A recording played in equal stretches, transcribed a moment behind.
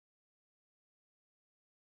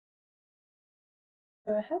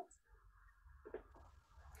go ahead.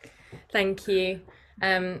 Thank you.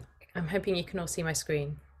 I'm hoping you can all see my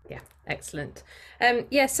screen. Yeah, excellent.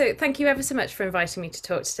 So thank you ever so much for inviting me to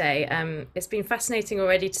talk today. It's been fascinating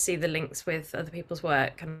already to see the links with other people's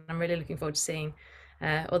work, and I'm really looking forward to seeing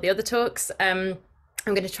all the other talks. I'm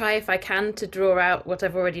going to try, if I can, to draw out what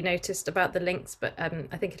I've already noticed about the links, but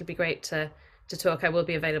I think it'll be great to talk. I will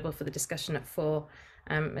be available for the discussion at 4.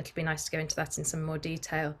 It'll be nice to go into that in some more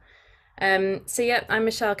detail. I'm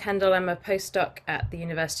Michelle Kendall. I'm a postdoc at the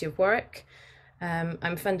University of Warwick.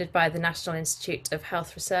 I'm funded by the National Institute of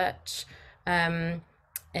Health Research in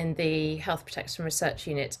the Health Protection Research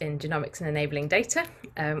Unit in Genomics and Enabling Data,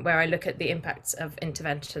 where I look at the impacts of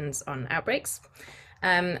interventions on outbreaks.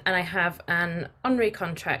 And I have an honorary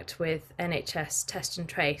contract with NHS Test and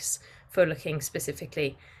Trace for looking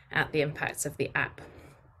specifically at the impacts of the app.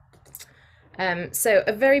 So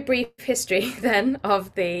a very brief history then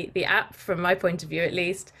of the app from my point of view, at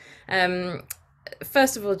least.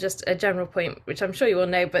 First of all, just a general point, which I'm sure you all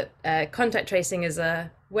know, but contact tracing is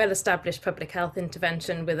a well-established public health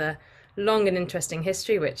intervention with a long and interesting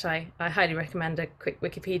history, which I highly recommend a quick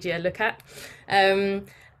Wikipedia look at.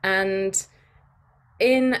 And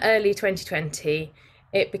in early 2020,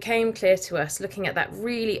 it became clear to us, looking at that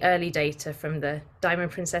really early data from the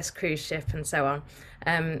Diamond Princess cruise ship and so on,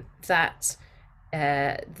 that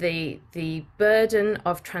the burden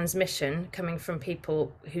of transmission coming from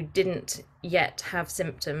people who didn't yet have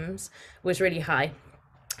symptoms was really high,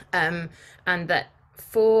 and that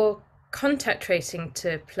for contact tracing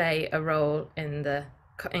to play a role in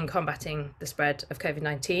combating the spread of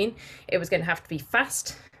COVID-19, it was going to have to be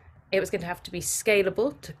fast, it was going to have to be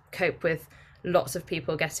scalable to cope with lots of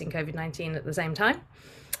people getting COVID-19 at the same time,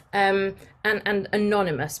 and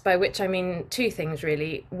anonymous, by which I mean two things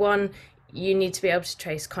really. One, you need to be able to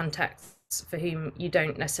trace contacts for whom you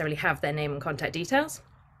don't necessarily have their name and contact details.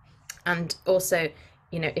 And also,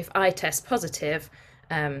 if I test positive,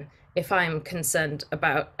 if I'm concerned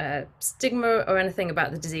about stigma or anything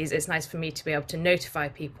about the disease, it's nice for me to be able to notify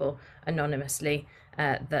people anonymously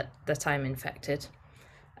that I'm infected.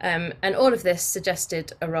 And all of this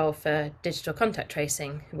suggested a role for digital contact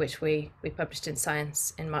tracing, which we published in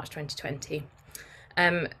Science in March 2020.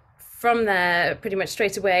 From there, pretty much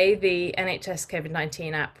straight away, the NHS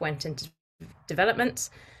Covid-19 app went into development,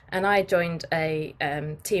 and I joined a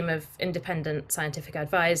team of independent scientific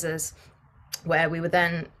advisors, where we were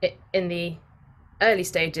then in the early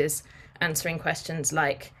stages answering questions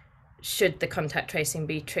like, should the contact tracing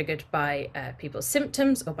be triggered by people's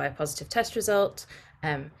symptoms or by a positive test result?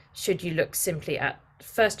 Should you look simply at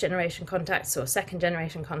first generation contacts or second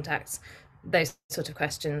generation contacts? Those sort of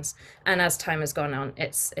questions. And as time has gone on,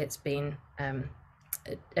 it's been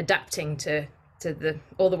adapting to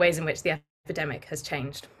all the ways in which the epidemic has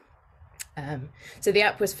changed. So the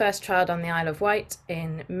app was first trialled on the Isle of Wight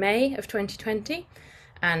in May of 2020,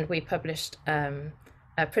 and we published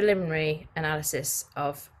a preliminary analysis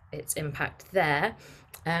of its impact there.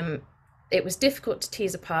 It was difficult to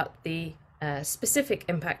tease apart the specific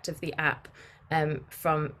impact of the app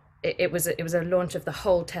from it was a launch of the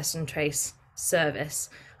whole test and trace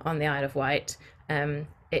service on the Isle of Wight.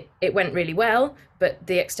 It went really well, but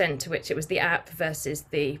the extent to which it was the app versus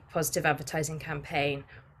the positive advertising campaign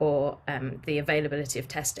or the availability of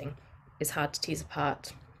testing is hard to tease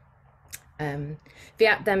apart. The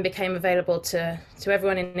app then became available to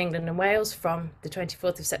everyone in England and Wales from the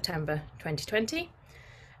 24th of September 2020.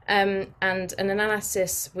 And an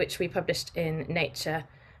analysis which we published in Nature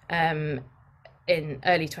in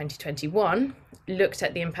early 2021 looked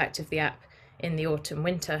at the impact of the app in the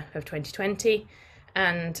autumn-winter of 2020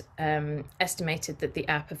 and estimated that the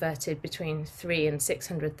app averted between 300,000 and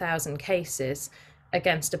 600,000 cases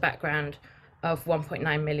against a background of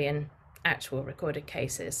 1.9 million actual recorded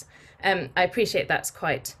cases. I appreciate that's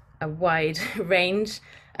quite a wide range,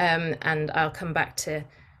 and I'll come back to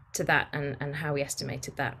that and how we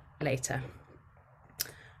estimated that later.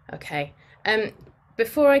 Okay.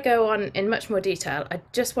 Before I go on in much more detail, I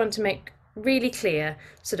just want to make really clear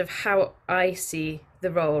sort of how I see the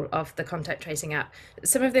role of the contact tracing app.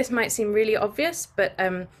 Some of this might seem really obvious, but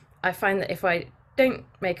I find that if I don't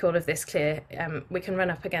make all of this clear, we can run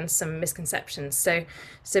up against some misconceptions.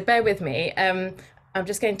 So bear with me. I'm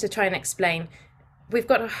just going to try and explain. We've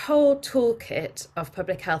got a whole toolkit of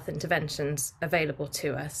public health interventions available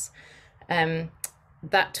to us.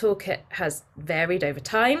 That toolkit has varied over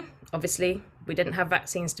time. Obviously, we didn't have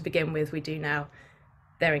vaccines to begin with. We do now.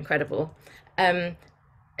 They're incredible.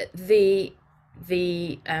 The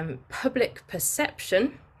public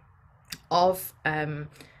perception of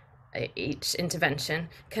each intervention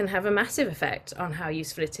can have a massive effect on how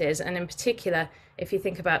useful it is. And in particular, if you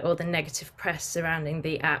think about all the negative press surrounding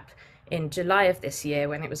the app in July of this year,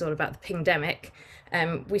 when it was all about the pingdemic,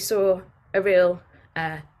 we saw a real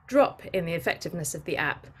drop in the effectiveness of the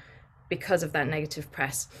app because of that negative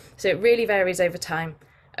press. So it really varies over time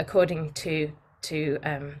according to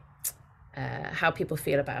how people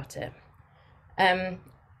feel about it.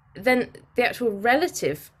 Then the actual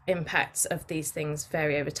relative impacts of these things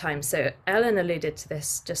vary over time. So Ellen alluded to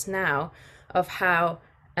this just now, of how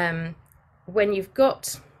when you've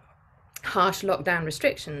got harsh lockdown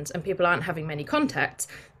restrictions and people aren't having many contacts,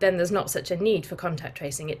 then there's not such a need for contact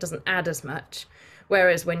tracing. It doesn't add as much.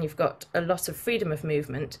 Whereas when you've got a lot of freedom of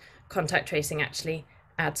movement, contact tracing actually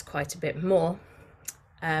adds quite a bit more.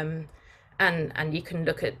 And you can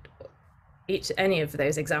look at any of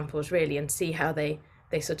those examples really and see how they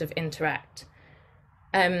sort of interact.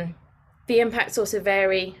 The impacts also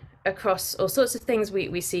vary across all sorts of things.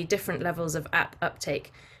 We see different levels of app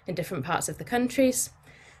uptake in different parts of the countries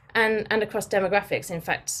and across demographics. In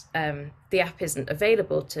fact, the app isn't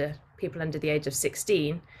available to people under the age of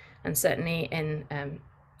 16, and certainly in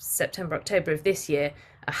September, October of this year,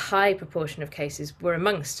 a high proportion of cases were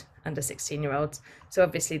amongst under 16-year-olds. So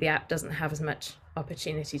obviously the app doesn't have as much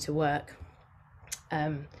opportunity to work.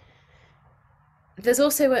 There's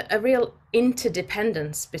also a real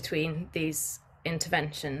interdependence between these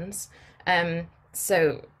interventions.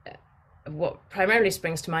 So what primarily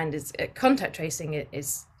springs to mind is contact tracing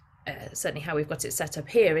is certainly how we've got it set up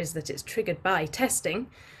here, is that it's triggered by testing.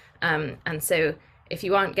 And so if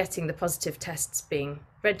you aren't getting the positive tests being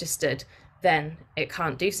registered, then it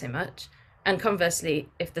can't do so much. And conversely,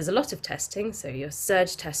 if there's a lot of testing, so you're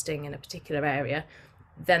surge testing in a particular area,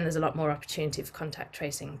 then there's a lot more opportunity for contact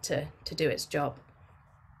tracing to do its job.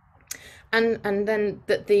 And then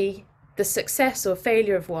that the success or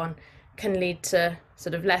failure of one can lead to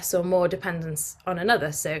sort of less or more dependence on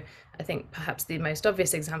another. So I think perhaps the most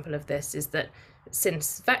obvious example of this is that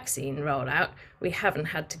since vaccine rollout, we haven't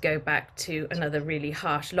had to go back to another really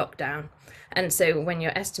harsh lockdown. And so when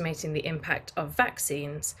you're estimating the impact of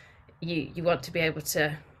vaccines, you want to be able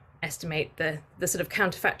to estimate the sort of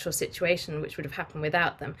counterfactual situation which would have happened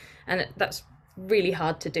without them. And that's really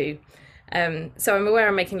hard to do. So I'm aware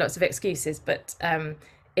I'm making lots of excuses, but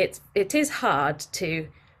it is hard to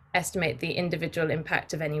estimate the individual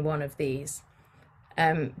impact of any one of these.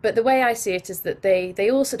 But the way I see it is that they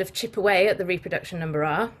all sort of chip away at the reproduction number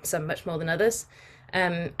R, some much more than others,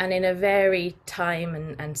 and in a very time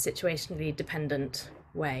and situationally dependent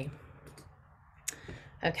way.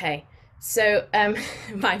 Okay, so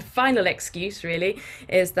my final excuse really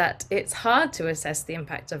is that it's hard to assess the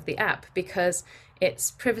impact of the app because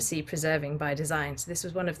it's privacy preserving by design. So this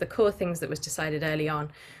was one of the core things that was decided early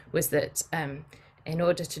on, was that in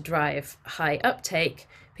order to drive high uptake,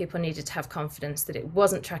 people needed to have confidence that it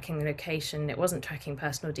wasn't tracking the location, it wasn't tracking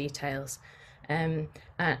personal details. And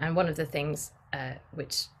one of the things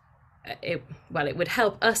which it would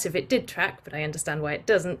help us if it did track, but I understand why it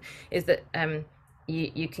doesn't, is that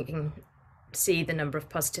you can see the number of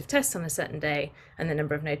positive tests on a certain day and the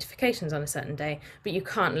number of notifications on a certain day, but you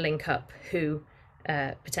can't link up who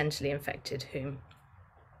potentially infected whom.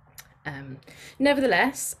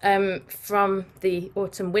 Nevertheless, from the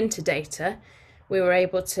autumn-winter data, we were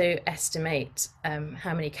able to estimate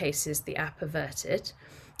how many cases the app averted,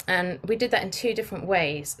 and we did that in two different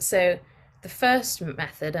ways. So the first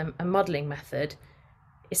method, a modelling method,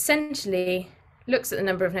 essentially looks at the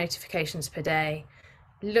number of notifications per day,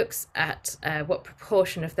 looks at what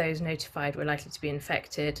proportion of those notified were likely to be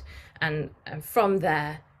infected, and from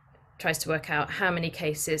there tries to work out how many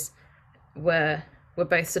cases were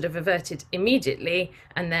both sort of averted immediately,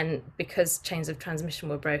 and then because chains of transmission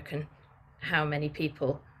were broken, how many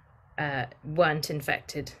people weren't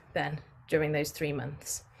infected then during those 3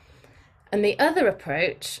 months. And the other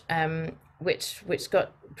approach, which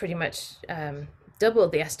got pretty much double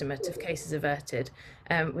the estimate of cases averted,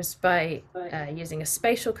 was by using a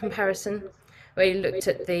spatial comparison, where you looked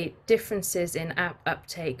at the differences in app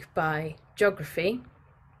uptake by geography,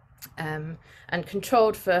 and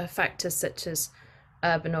controlled for factors such as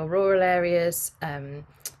urban or rural areas,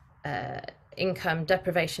 income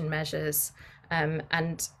deprivation measures,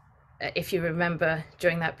 and if you remember,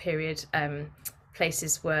 during that period,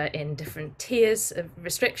 places were in different tiers of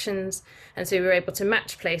restrictions, and so we were able to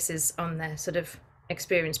match places on their sort of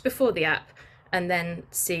experience before the app and then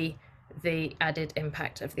see the added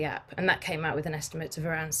impact of the app, and that came out with an estimate of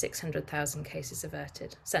around 600,000 cases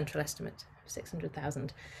averted, central estimate of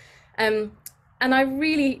 600,000. And I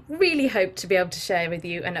really, really hope to be able to share with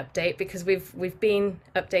you an update, because we've been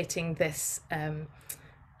updating this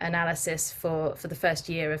analysis for the first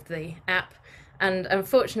year of the app. And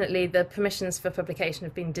unfortunately, the permissions for publication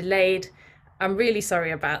have been delayed. I'm really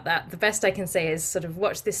sorry about that. The best I can say is sort of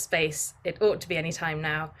watch this space. It ought to be any time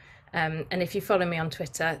now. And if you follow me on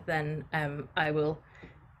Twitter, then I will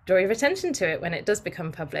draw your attention to it when it does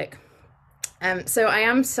become public. So I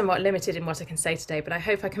am somewhat limited in what I can say today, but I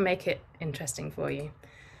hope I can make it interesting for you.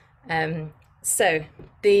 So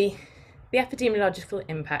the epidemiological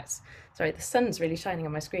impacts. Sorry, the sun's really shining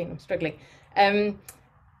on my screen. I'm struggling.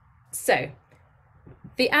 So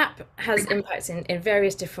the app has impacts in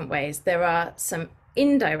various different ways. There are some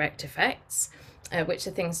indirect effects, which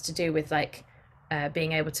are things to do with like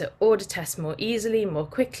being able to order tests more easily, more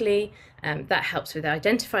quickly. That helps with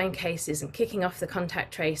identifying cases and kicking off the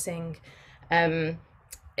contact tracing.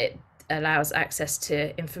 It allows access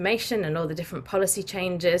to information and all the different policy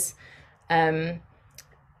changes.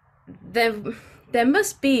 There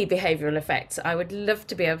must be behavioural effects. I would love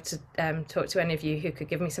to be able to talk to any of you who could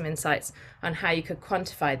give me some insights on how you could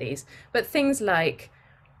quantify these. But things like,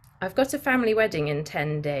 I've got a family wedding in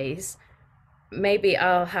 10 days, maybe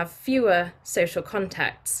I'll have fewer social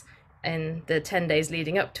contacts in the 10 days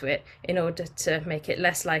leading up to it in order to make it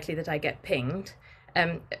less likely that I get pinged.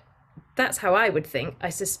 That's how I would think. I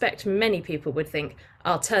suspect many people would think,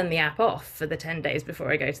 I'll turn the app off for the 10 days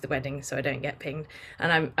before I go to the wedding so I don't get pinged.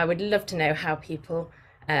 And I would love to know how people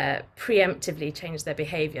preemptively change their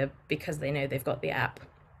behaviour because they know they've got the app,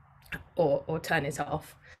 or turn it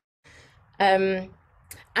off. And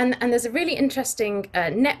there's a really interesting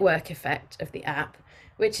network effect of the app,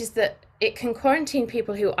 which is that it can quarantine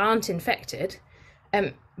people who aren't infected,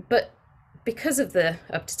 but because of the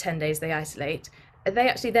up to 10 days they isolate, they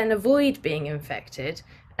actually then avoid being infected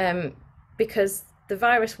because the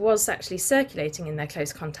virus was actually circulating in their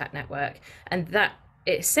close contact network. And that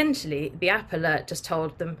essentially, the app alert just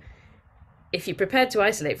told them, if you're prepared to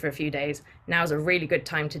isolate for a few days, now's a really good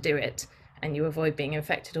time to do it, and you avoid being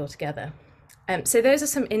infected altogether. So those are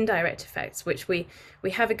some indirect effects, which we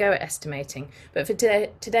have a go at estimating. But for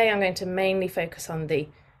today, I'm going to mainly focus on the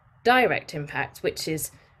direct impact, which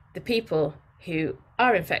is the people who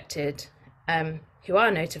are infected, who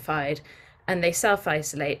are notified, and they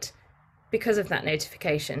self-isolate because of that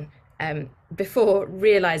notification, before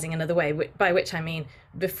realising another way, by which I mean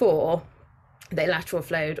before they lateral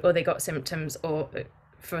flowed or they got symptoms or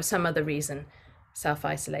for some other reason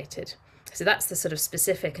self-isolated. So that's the sort of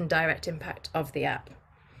specific and direct impact of the app.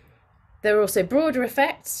 There are also broader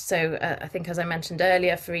effects. So I think, as I mentioned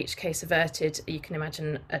earlier, for each case averted, you can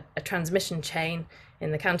imagine a transmission chain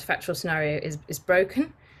in the counterfactual scenario is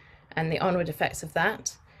broken, and the onward effects of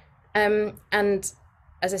that. And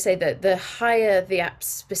as I say, the higher the app's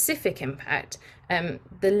specific impact,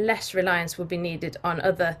 the less reliance will be needed on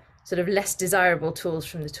other sort of less desirable tools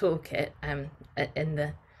from the toolkit. In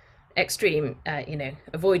the extreme,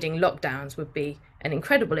 avoiding lockdowns would be an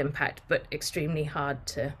incredible impact, but extremely hard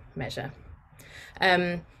to measure.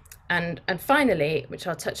 And finally, which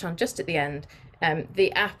I'll touch on just at the end,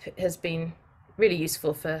 the app has been really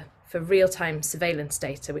useful for real-time surveillance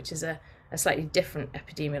data, which is a slightly different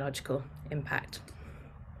epidemiological impact.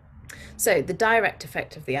 So the direct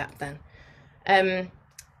effect of the app then.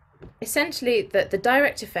 Essentially, the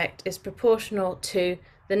direct effect is proportional to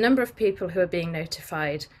the number of people who are being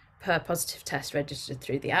notified per positive test registered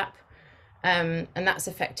through the app. And that's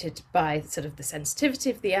affected by sort of the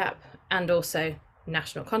sensitivity of the app and also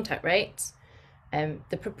national contact rates,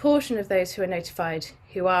 the proportion of those who are notified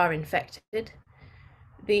who are infected,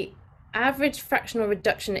 the average fractional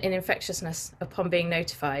reduction in infectiousness upon being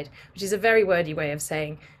notified, which is a very wordy way of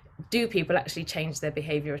saying, do people actually change their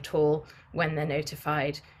behaviour at all when they're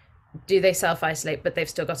notified? Do they self-isolate but they've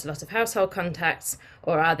still got a lot of household contacts,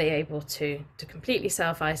 or are they able to completely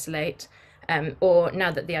self-isolate? Or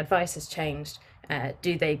now that the advice has changed,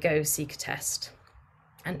 do they go seek a test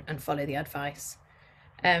and follow the advice?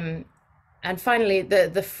 And finally,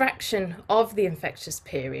 the fraction of the infectious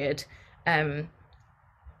period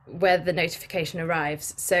where the notification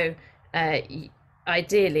arrives. So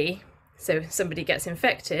ideally, so somebody gets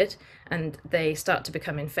infected and they start to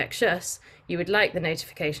become infectious, you would like the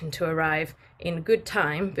notification to arrive in good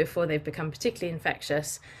time before they've become particularly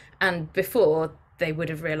infectious and before they would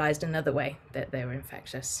have realised another way that they were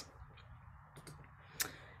infectious.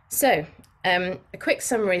 So a quick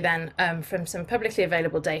summary then from some publicly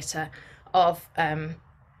available data of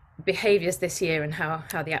behaviours this year and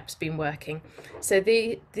how the app's been working. So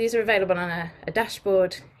these are available on a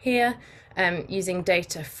dashboard here, using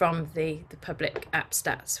data from the public app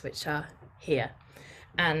stats, which are here.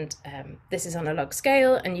 And this is on a log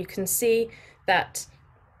scale, and you can see that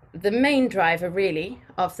the main driver really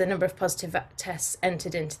of the number of positive tests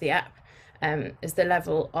entered into the app is the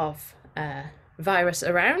level of virus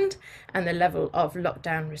around and the level of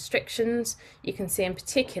lockdown restrictions. You can see in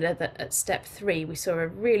particular that at step 3 we saw a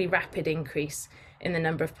really rapid increase in the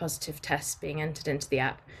number of positive tests being entered into the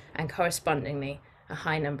app, and correspondingly a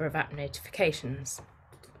high number of app notifications.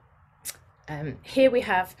 Here we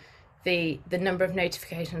have the number of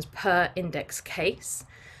notifications per index case.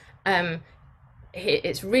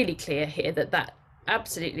 It's really clear here that that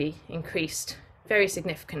absolutely increased very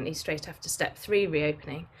significantly straight after step 3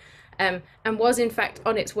 reopening, and was in fact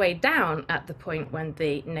on its way down at the point when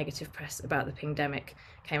the negative press about the pandemic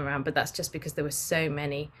came around, but that's just because there were so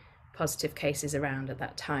many positive cases around at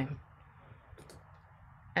that time.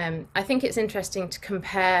 I think it's interesting to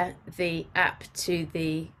compare the app to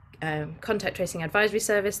the contact tracing advisory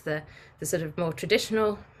service, the sort of more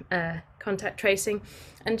traditional contact tracing,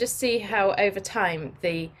 and just see how over time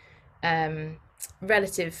the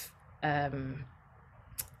relative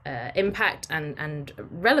impact and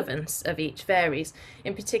relevance of each varies.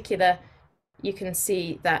 In particular, you can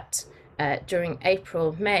see that during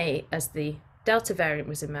April, May, as the Delta variant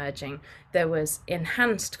was emerging, there was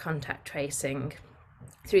enhanced contact tracing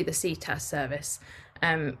through the CTAS service,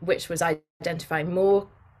 which was identifying more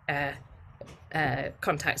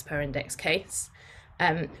contacts per index case.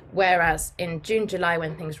 Whereas in June, July,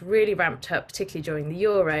 when things really ramped up, particularly during the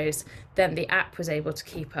Euros, then the app was able to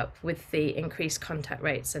keep up with the increased contact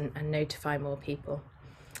rates and notify more people.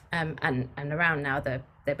 And around now,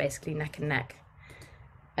 they're basically neck and neck.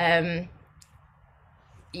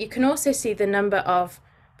 You can also see the number of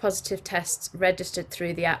positive tests registered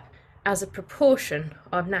through the app as a proportion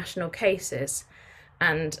of national cases.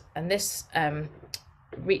 And this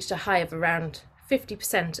reached a high of around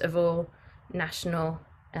 50% of all national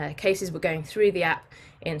cases were going through the app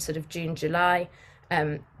in sort of June, July.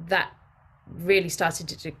 That really started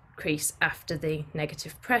to decrease after the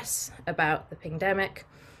negative press about the pandemic,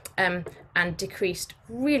 and decreased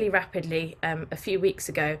really rapidly a few weeks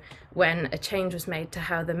ago when a change was made to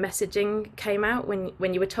how the messaging came out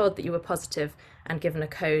when you were told that you were positive and given a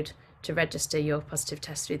code to register your positive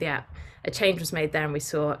test through the app. A change was made there and we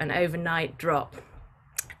saw an overnight drop.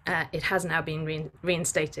 It has now been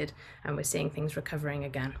reinstated and we're seeing things recovering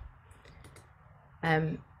again.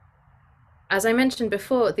 As I mentioned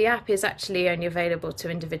before, the app is actually only available to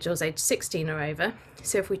individuals aged 16 or over.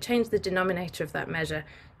 So if we change the denominator of that measure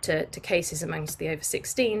to cases amongst the over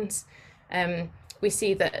 16s, we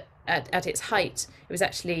see that at its height, it was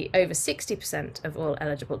actually over 60% of all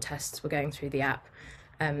eligible tests were going through the app.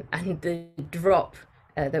 And the drop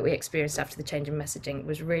that we experienced after the change in messaging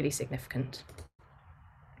was really significant.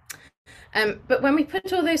 But when we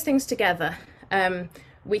put all those things together,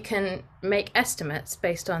 we can make estimates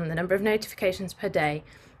based on the number of notifications per day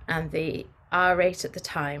and the R rate at the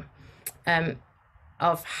time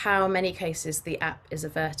of how many cases the app is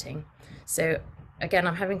averting. So again,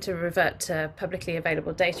 I'm having to revert to publicly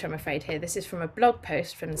available data, I'm afraid here. This is from a blog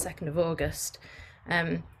post from the 2nd of August,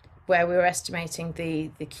 where we were estimating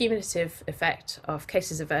the cumulative effect of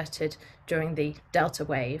cases averted during the Delta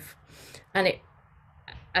wave. And it,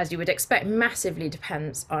 as you would expect, massively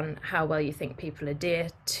depends on how well you think people adhere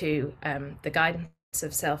to the guidance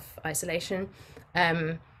of self-isolation.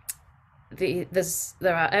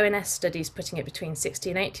 There are ONS studies putting it between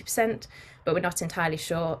 60 and 80%, but we're not entirely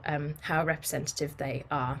sure how representative they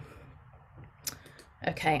are.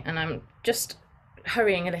 Okay, and I'm just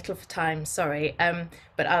hurrying a little for time, sorry,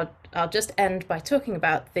 but I'll just end by talking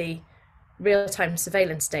about the real-time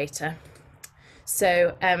surveillance data.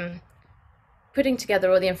 So putting together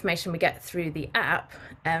all the information we get through the app,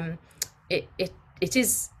 it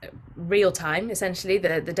is real time, essentially.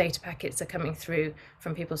 The data packets are coming through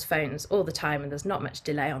from people's phones all the time and there's not much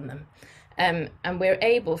delay on them. And we're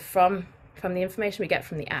able, from the information we get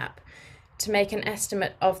from the app, to make an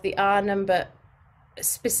estimate of the R number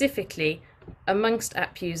specifically amongst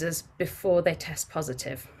app users before they test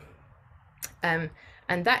positive. And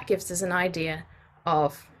that gives us an idea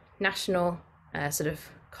of national sort of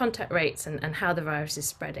contact rates and how the virus is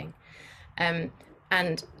spreading.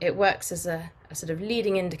 And it works as a sort of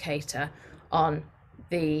leading indicator on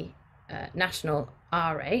the national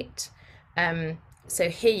R rate. So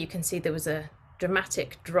here you can see there was a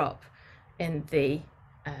dramatic drop in the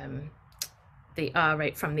R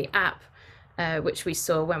rate from the app, which we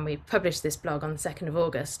saw when we published this blog on the 2nd of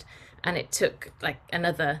August. And it took like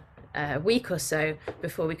another week or so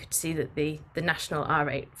before we could see that the national R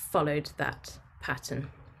rate followed that pattern.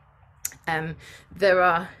 There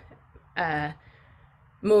are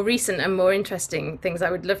more recent and more interesting things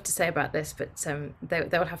I would love to say about this, but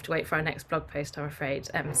they'll have to wait for our next blog post, I'm afraid.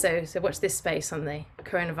 So watch this space on the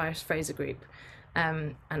coronavirus Fraser group,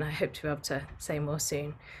 and I hope to be able to say more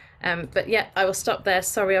soon. But yeah, I will stop there.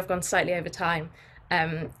 Sorry, I've gone slightly over time,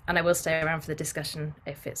 and I will stay around for the discussion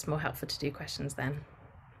if it's more helpful to do questions then.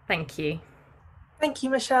 Thank you. Thank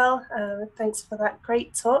you, Michelle. Thanks for that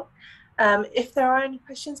great talk. If there are any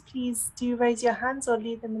questions, please do raise your hands or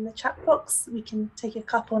leave them in the chat box. We can take a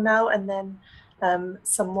couple now and then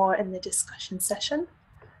some more in the discussion session.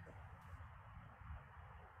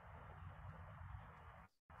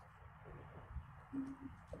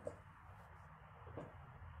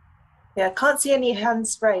 Yeah, I can't see any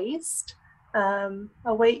hands raised. I'll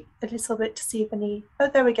wait a little bit to see if any, oh,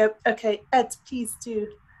 there we go. Okay, Ed, please do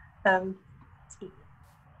speak.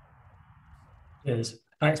 Cheers.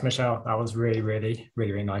 Thanks, Michelle. That was really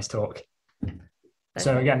nice talk.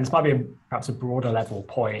 So again, this might be perhaps a broader level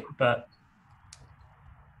point, but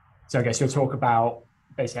so I guess you'll talk about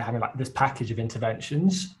basically having like this package of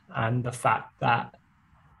interventions and the fact that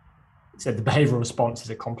so the behavioral response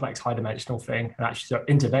is a complex high dimensional thing, and actually so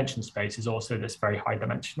intervention space is also this very high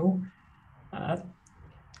dimensional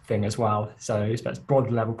thing as well. So I suppose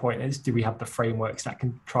broader level point is, do we have the frameworks that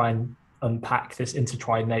can try and unpack this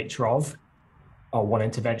intertwined nature of, or one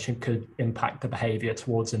intervention could impact the behavior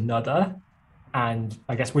towards another? And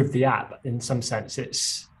I guess with the app, in some sense,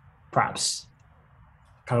 it's perhaps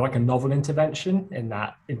kind of like a novel intervention in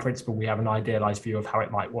that, in principle, we have an idealized view of how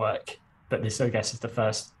it might work. But this, I guess, is the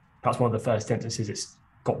first, perhaps one of the first instances it's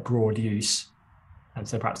got broad use. And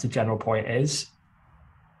so perhaps the general point is,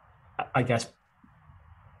 I guess,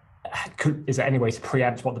 is there any way to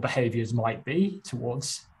preempt what the behaviors might be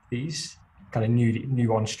towards these kind of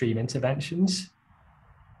new on-stream interventions?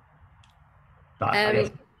 But I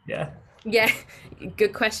guess, yeah. Yeah,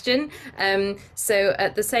 good question. So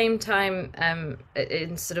at the same time,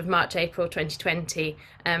 in sort of March, April 2020,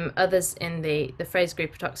 others in the Fraser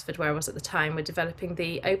group at Oxford, where I was at the time, were developing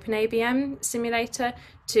the OpenABM simulator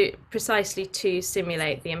to precisely to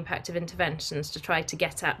simulate the impact of interventions to try to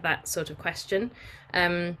get at that sort of question.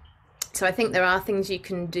 So I think there are things you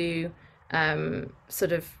can do,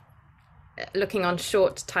 sort of looking on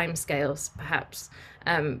short timescales, perhaps.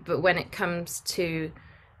 But when it comes to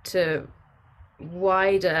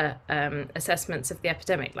wider assessments of the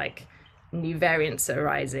epidemic, like new variants are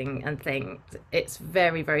arising and things, it's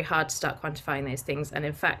very hard to start quantifying those things. And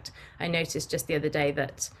in fact, I noticed just the other day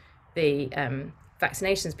that the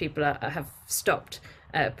vaccinations people have stopped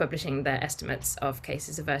publishing their estimates of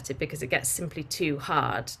cases averted because it gets simply too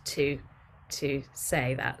hard to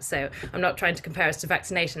say that. So I'm not trying to compare us to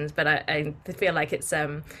vaccinations, but I feel like it's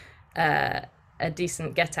a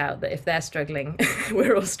decent get out that if they're struggling,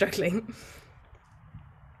 we're all struggling.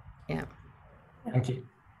 Yeah. Thank you.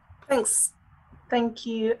 Thanks. Thank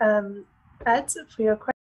you, Ed, for your question.